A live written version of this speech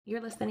You're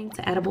listening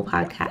to Edible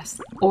Podcasts,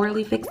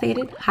 orally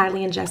fixated, highly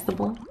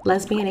ingestible,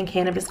 lesbian and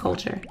cannabis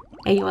culture.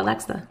 Hey, yo,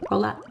 Alexa,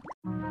 roll up.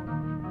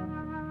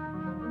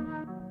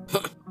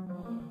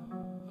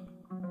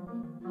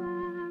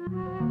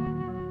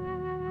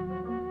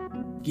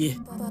 Yeah.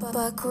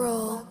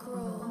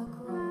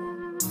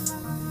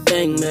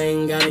 Bang,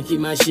 bang, gotta keep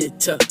my shit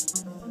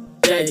tucked.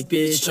 That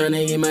bitch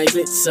tryna get my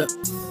glitz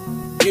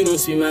up. You don't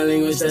speak my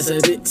language, that's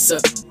a dick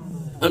suck.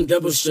 I'm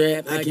double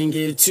strapped, I can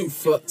give two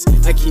fucks.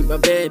 I keep my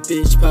bad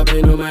bitch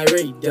popping on my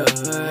radar.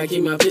 I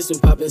keep my pistol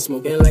popping,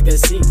 smoking like a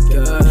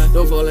cigar.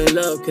 Don't fall in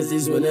love, cause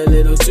this went a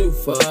little too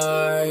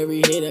far.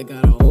 Every hit I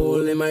got a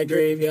hole in my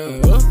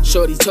graveyard.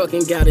 Shorty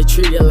talking, gotta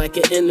treat it like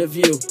an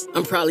interview.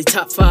 I'm probably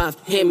top 5,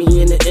 hand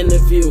me in the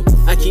interview.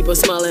 I keep her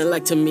smiling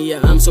like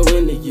Tamia, I'm so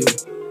into you.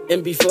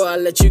 And before I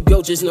let you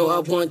go, just know I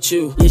want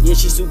you. Yeah,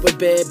 she super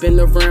bad, been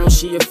around,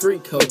 she a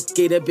freak hoe.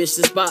 Gave that bitch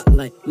the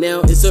spotlight,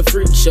 now it's a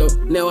freak show.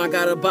 Now I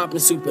got a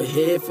boppin' super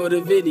head for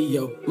the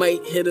video.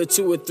 Might hit her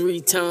 2 or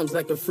 3 times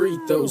like a free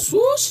throw.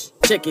 Swoosh,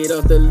 check it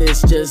off the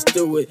list, just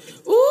do it.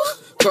 Ooh,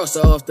 cross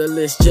her off the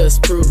list,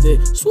 just proved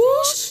it.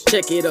 Swoosh,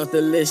 check it off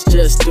the list,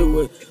 just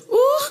do it.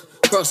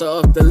 Ooh, cross her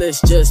off the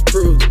list, just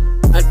proved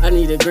it. I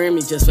need a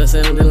Grammy just for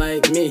sounding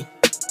like me.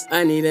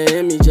 I need an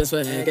Emmy just for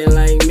acting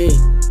like me.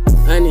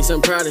 I need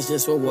some products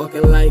just for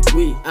walking like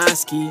we. I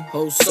ski,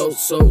 ho,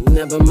 so,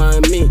 never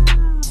mind me.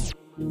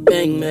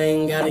 Bang,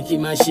 bang, gotta keep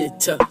my shit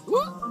tucked.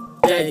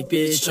 That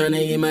bitch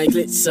tryna get my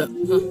glitz up.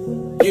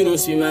 You don't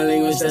speak my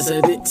language, that's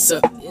a dick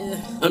suck.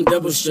 I'm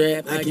double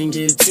strapped, I can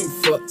give 2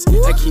 fucks.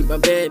 I keep my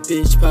bad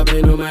bitch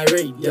popping on my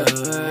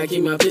radar. I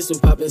keep my pistol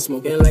popping,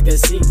 smoking like a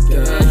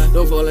cigar.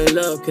 Don't fall in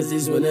love, cause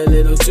this went a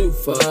little too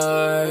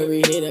far.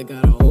 Every hit I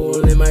got a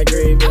hole in my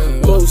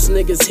graveyard. Most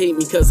niggas hate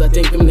me cause I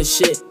think I'm the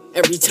shit.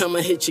 Every time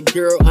I hit your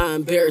girl, I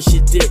embarrass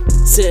your dick.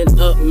 Send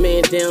up,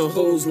 man down,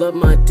 hoes love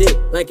my dick.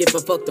 Like if I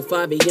fucked at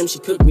 5 a.m., she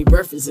cook me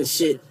breakfast and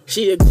shit.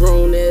 She a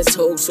grown ass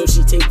hoe, so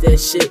she take that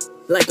shit.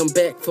 Like I'm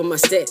back for my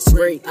stats,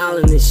 Ray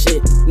Allen and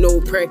shit.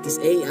 No practice,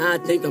 I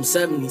think I'm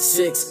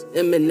 76.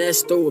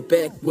 M&S throw it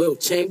back, Will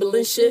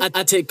Chamberlain shit.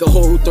 I take a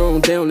whole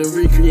throne down and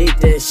recreate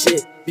that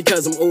shit.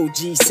 Because I'm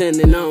OG sin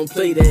and I don't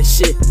play that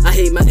shit. I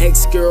hate my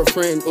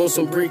ex-girlfriend on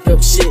some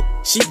breakup shit.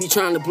 She be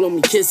trying to blow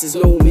me kisses,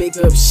 no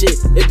makeup shit.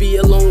 It be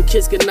a lone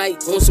kiss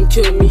goodnight on some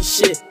kill me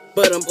shit.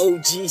 But I'm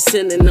OG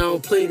sin and I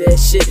don't play that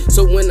shit.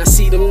 So when I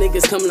see them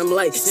niggas coming, I'm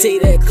like, say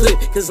that clip.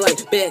 Cause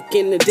like back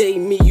in the day,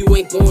 me, you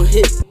ain't gon'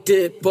 hit.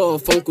 Dip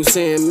off, Uncle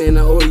Sam, man,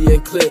 I owe you a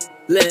clip.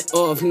 Let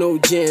off, no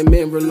jam,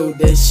 man, reload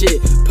that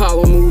shit.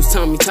 Power moves,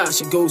 Tommy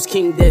Tasha goes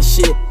king, that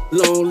shit.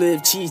 Long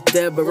live Chief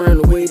Deb,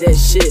 around the way, that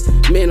shit.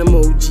 Man, I'm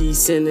OG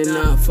sin and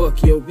I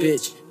fuck your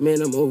bitch.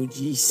 Man, I'm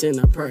OG sin,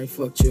 I probably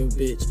fucked your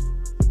bitch.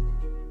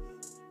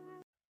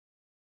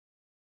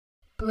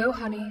 Blue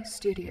Honey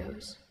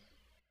Studios.